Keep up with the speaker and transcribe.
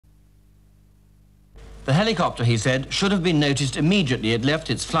The helicopter, he said, should have been noticed immediately it left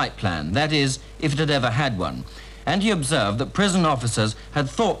its flight plan, that is, if it had ever had one. And he observed that prison officers had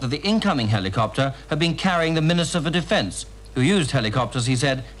thought that the incoming helicopter had been carrying the Minister for Defence, who used helicopters, he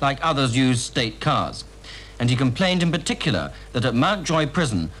said, like others use state cars. And he complained in particular that at Mountjoy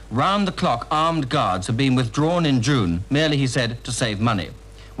prison, round-the-clock armed guards had been withdrawn in June, merely, he said, to save money.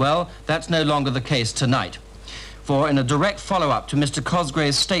 Well, that's no longer the case tonight. For in a direct follow-up to Mr.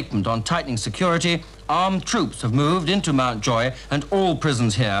 Cosgrave's statement on tightening security, armed troops have moved into Mountjoy and all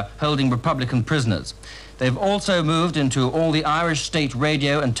prisons here holding Republican prisoners. They've also moved into all the Irish state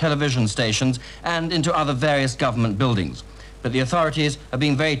radio and television stations and into other various government buildings. But the authorities are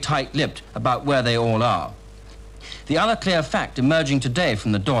being very tight-lipped about where they all are. The other clear fact emerging today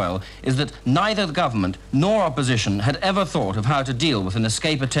from the Dáil is that neither the government nor opposition had ever thought of how to deal with an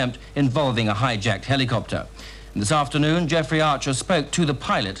escape attempt involving a hijacked helicopter. And this afternoon, Geoffrey Archer spoke to the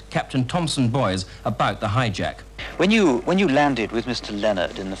pilot, Captain Thompson Boys, about the hijack. When you landed with Mr.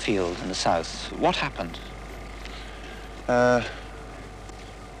 Leonard in the field in the south, what happened? There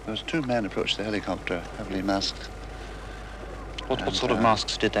was two men approached the helicopter, heavily masked. What sort of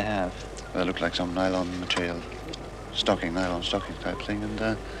masks did they have? They looked like some nylon material, nylon stocking type thing, and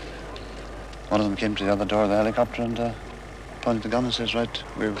one of them came to the other door of the helicopter and pointed the gun and says, right,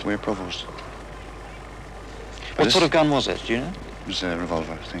 we're provost. What sort of gun was it, do you know? It was a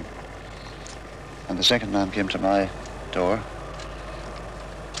revolver, I think. And the second man came to my door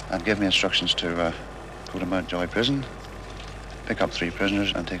and gave me instructions to go to Mountjoy prison, pick up 3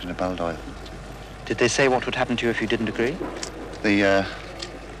 prisoners and take them to Baldoyle. Did they say what would happen to you if you didn't agree? The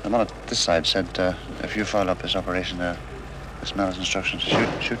man at this side said, if you foul up this operation there, this man has instructions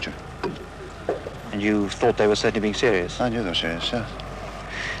to shoot you. And you thought they were certainly being serious? I knew they were serious, yeah.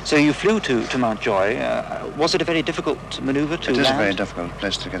 So you flew to Mountjoy. Was it a very difficult manoeuvre to land? It is a very difficult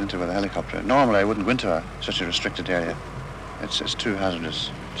place to get into with a helicopter. Normally I wouldn't go into such a restricted area. It's too hazardous.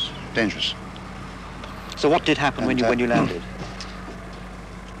 It's dangerous. So what did happen when you landed?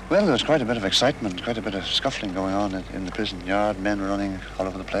 Well, there was quite a bit of excitement, quite a bit of scuffling going on in the prison yard, men running all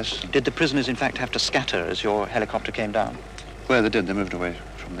over the place. Did the prisoners, in fact, have to scatter as your helicopter came down? Well, they did. They moved away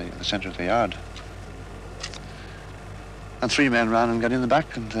from the centre of the yard. And 3 men ran and got in the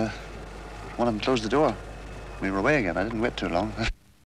back, and one of them closed the door. We were away again. I didn't wait too long.